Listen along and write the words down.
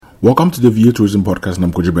Welcome to the VA Tourism Podcast, and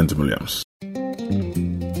I'm Koji Benton Williams.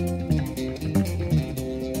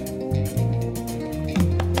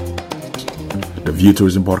 The VA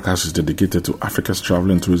Tourism Podcast is dedicated to Africa's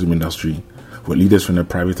travel and tourism industry, where leaders from the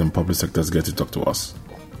private and public sectors get to talk to us.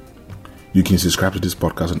 You can subscribe to this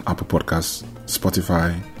podcast on Apple Podcasts,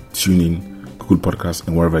 Spotify, TuneIn, Google Podcasts,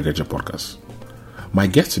 and wherever you get your podcasts. My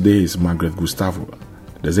guest today is Margareth Gustavo,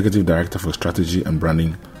 the Executive Director for Strategy and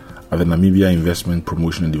Branding at the Namibia Investment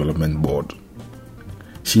Promotion and Development Board.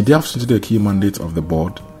 She delves into the key mandates of the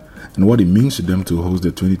board and what it means to them to host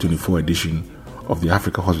the 2024 edition of the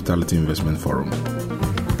Africa Hospitality Investment Forum.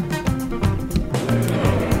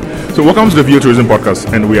 So welcome to the VA Tourism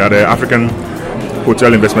Podcast, and we are the African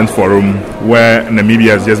Hotel Investment Forum, where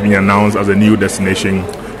Namibia has just been announced as a new destination,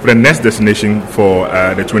 the next destination for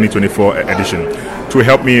the 2024 edition. To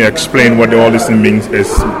help me explain what all this thing means is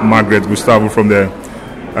Margareth Gustavo from the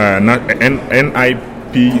NIPDB,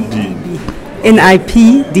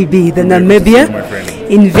 the Namibia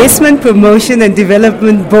Investment Promotion and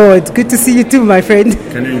Development Board. Good to see you too, my friend.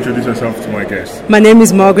 Can you introduce yourself to my guest? My name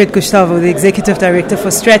is Margareth Gustavo, the Executive Director for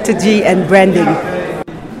Strategy and Branding.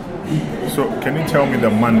 So, can you tell me the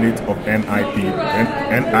mandate of NIPDB,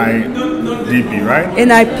 right?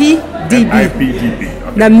 NIPDB.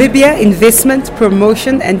 Okay. Namibia Investment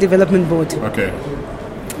Promotion and Development Board. Okay.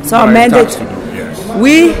 So our mandate,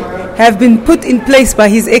 we have been put in place by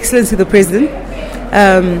His Excellency the President,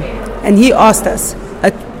 and he asked us,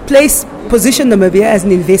 position Namibia as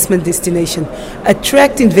an investment destination,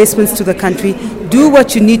 attract investments to the country, do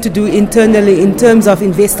what you need to do internally in terms of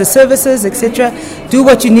investor services, etc. Do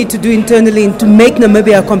what you need to do internally to make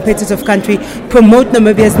Namibia a competitive country, promote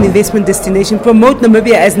Namibia as an investment destination, promote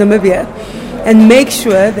Namibia as Namibia, and make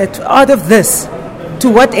sure that out of this, to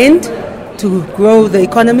what end? To grow the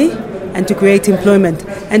economy and to create employment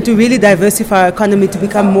and to really diversify our economy to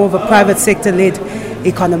become more of a private sector-led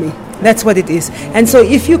economy. That's what it is. And so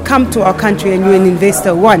if you come to our country and you're an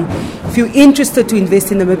investor, if you're interested to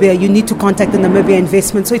invest in Namibia, you need to contact the Namibia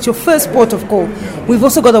Investment. So it's your first port of call. We've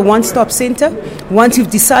also got a one-stop center. Once you've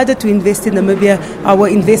decided to invest in Namibia, our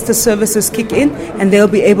investor services kick in and they'll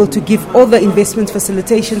be able to give all the investment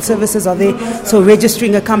facilitation services are there. So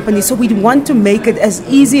registering a company. So we want to make it as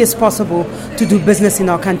easy as possible to do business in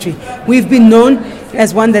our country. We've been known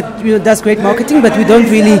as one that does great marketing, but we don't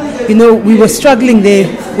really, we were struggling there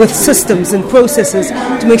with systems and processes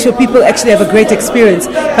to make sure people actually have a great experience.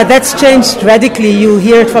 But that's changed radically. You'll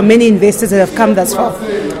hear it from many investors that have come thus far,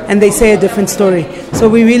 and they say a different story. So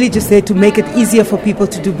we're really just there to make it easier for people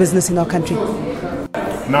to do business in our country.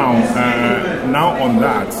 Now on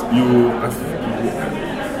that,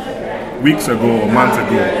 weeks ago or months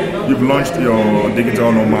ago, you've launched your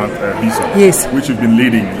digital nomad visa, yes, which you've been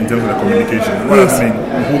leading in terms of the communication. What does it mean?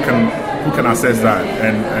 Who can access that,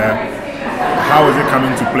 and how is it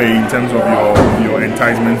coming to play in terms of your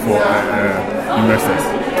enticement for investors?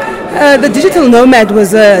 The digital nomad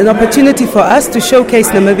was an opportunity for us to showcase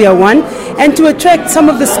Namibia One and to attract some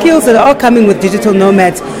of the skills that are coming with digital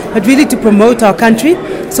nomads, but really to promote our country.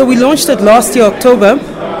 So we launched it last year, October.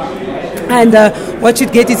 And what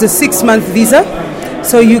you'd get is a 6-month visa.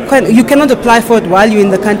 So you cannot apply for it while you're in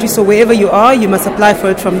the country. So wherever you are, you must apply for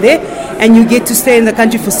it from there. And you get to stay in the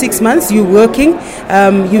country for 6 months. You're working.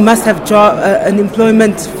 You must have an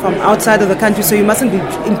employment from outside of the country. So you mustn't be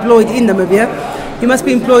employed in Namibia. You must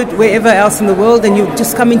be employed wherever else in the world. And you're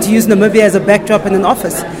just coming to use Namibia as a backdrop in an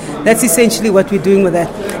office. That's essentially what we're doing with that.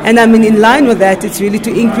 And in line with that, it's really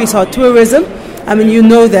to increase our tourism. You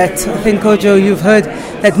know that, I think, Kojo, you've heard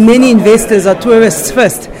that many investors are tourists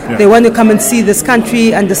first. Yeah. They want to come and see this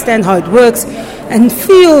country, understand how it works, and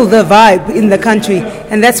feel the vibe in the country.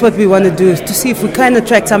 And that's what we want to do, to see if we can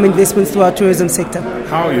attract some investments to our tourism sector.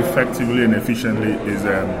 How effectively and efficiently is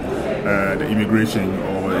the immigration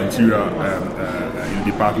or interior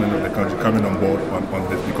department of the country coming on board on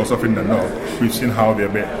this? Because often than not, we've seen how they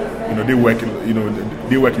work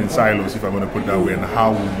in silos, if I'm going to put it that way. And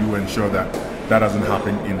how will you ensure that doesn't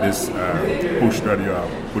happen in this push that you are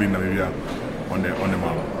putting Namibia on the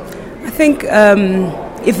map? I think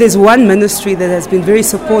if there's one ministry that has been very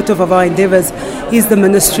supportive of our endeavors, is the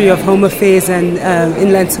Ministry of Home Affairs and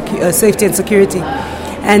Inland Safety and Security.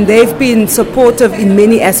 And they've been supportive in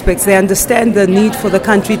many aspects. They understand the need for the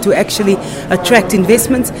country to actually attract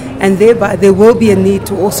investments, and thereby there will be a need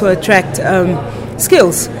to also attract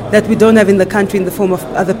skills that we don't have in the country in the form of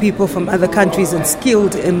other people from other countries and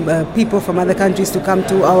skilled people from other countries to come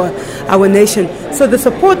to our nation. So the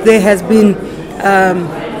support there has been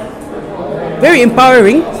very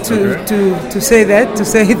empowering to say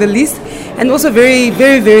the least, and also very,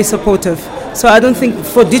 very, very supportive. So I don't think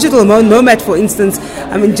for digital nomad, for instance,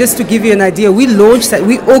 I mean, just to give you an idea, we launched that,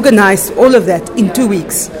 we organized all of that in 2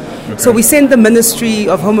 weeks. Okay. So we sent the Ministry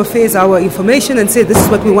of Home Affairs our information and said this is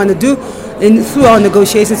what we want to do through our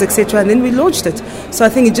negotiations, etc. And then we launched it. So I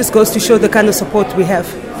think it just goes to show the kind of support we have.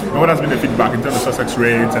 And what has been the feedback in terms of success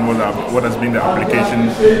rates, and what has been the application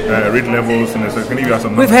rate levels? And can you give us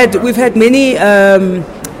some numbers? We've had many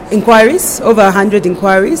inquiries, over 100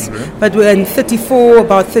 inquiries, but we're in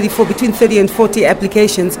between 30 and 40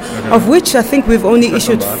 applications, of which I think we've only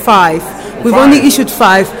issued 5. Only issued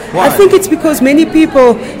 5. Why? I think it's because many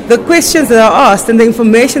people, the questions that are asked and the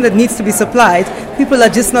information that needs to be supplied, people are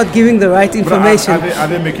just not giving the right information. Are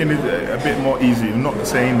they making it a bit more easy? I'm not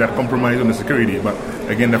saying that compromise on the security, but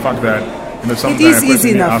again, the fact that sometimes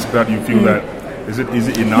you ask that, you feel that, is it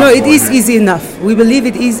easy enough? No, it is easy enough. We believe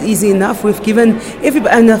it is easy enough. We've given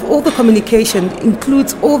everybody, and all the communication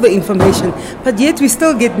includes all the information, but yet we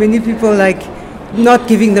still get many people not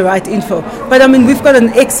giving the right info. But I mean, we've got an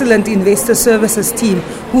excellent investor services team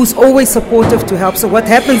who's always supportive to help. So what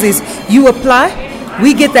happens is you apply,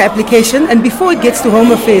 we get the application, and before it gets to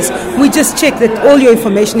Home Affairs, we just check that all your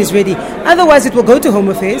information is ready. Otherwise, it will go to Home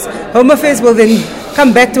Affairs. Home Affairs will then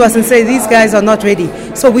come back to us and say, these guys are not ready.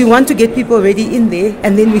 So we want to get people ready in there,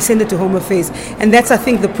 and then we send it to Home Affairs. And that's, I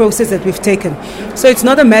think, the process that we've taken. So it's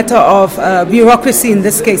not a matter of bureaucracy in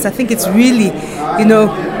this case. I think it's really,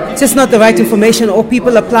 just not the right information, or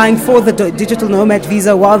people applying for the digital nomad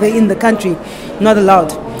visa while they're in the country. Not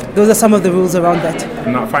allowed. Those are some of the rules around that.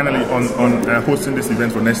 Now, finally, on hosting this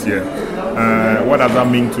event for next year, what does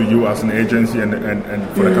that mean to you as an agency and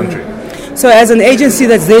for the country? So as an agency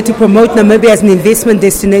that's there to promote Namibia as an investment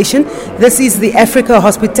destination, this is the Africa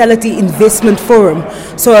Hospitality Investment Forum.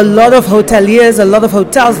 So a lot of hoteliers, a lot of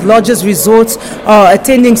hotels, lodges, resorts are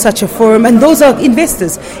attending such a forum, and those are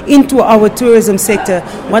investors into our tourism sector.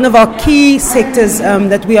 One of our key sectors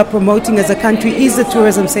that we are promoting as a country is the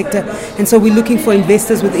tourism sector, and so we're looking for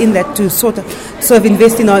investors within that to sort of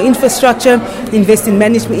invest in our infrastructure, invest in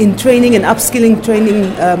management, in training and upskilling, training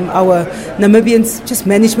our Namibians, just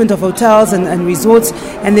management of hotels and resorts,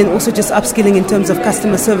 and then also just upskilling in terms of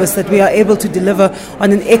customer service, that we are able to deliver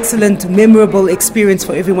on an excellent, memorable experience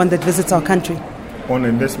for everyone that visits our country. On the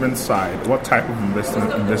investment side, what type of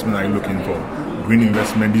investment are you looking for? Green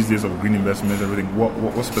investment, these days of green investment, everything. What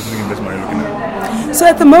specific investment are you looking at? So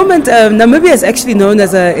at the moment, Namibia is actually known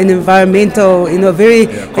as an environmental, very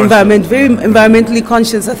environmentally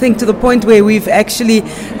conscious. I think to the point where we've actually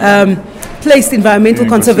placed environmental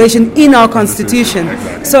conservation in our constitution.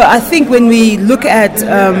 Exactly. So I think when we look at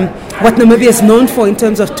what Namibia is known for in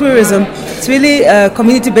terms of tourism, it's really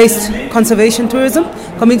community-based conservation tourism,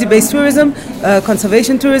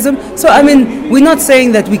 conservation tourism. So I mean, we're not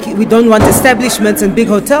saying that we don't want establishments and big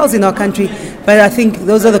hotels in our country, but I think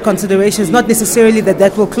those are the considerations. Not necessarily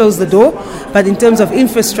that will close the door, but in terms of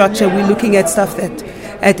infrastructure, we're looking at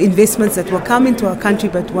at investments that will come into our country,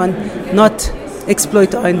 but not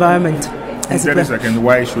exploit our environment. In 30 seconds,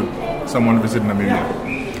 why should someone visit Namibia?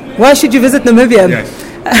 Why should you visit Namibia?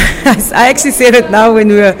 Yes. I actually said it now when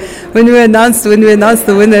we announced the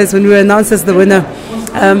winners, when we were announced as the winner.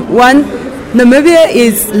 One, Namibia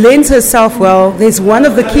lends herself well. There's one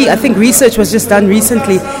of the key, I think research was just done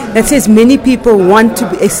recently that says many people want to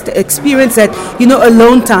experience that,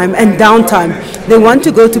 alone time and downtime. They want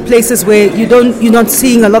to go to places where you're not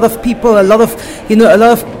seeing a lot of people, a lot of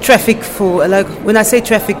traffic for, when I say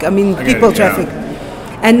traffic, I mean people traffic.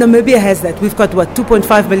 And Namibia has that. We've got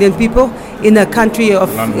 2.5 million people in a country in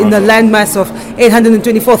a landmass of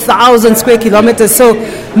 824,000 square kilometers. So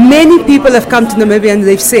many people have come to Namibia and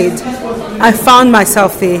they've said, I found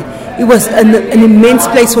myself there. It was an immense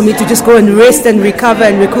place for me to just go and rest and recover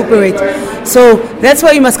and recuperate. So that's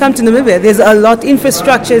why you must come to Namibia. There's a lot,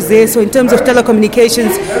 infrastructure is there. So in terms of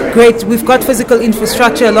telecommunications, great. We've got physical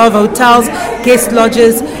infrastructure, a lot of hotels, guest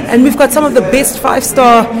lodges, and we've got some of the best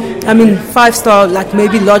five-star like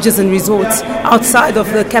maybe lodges and resorts outside of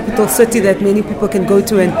the capital city that many people can go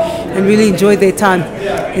to and really enjoy their time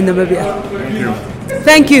in Namibia.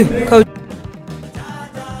 Thank you. Thank you, Coach.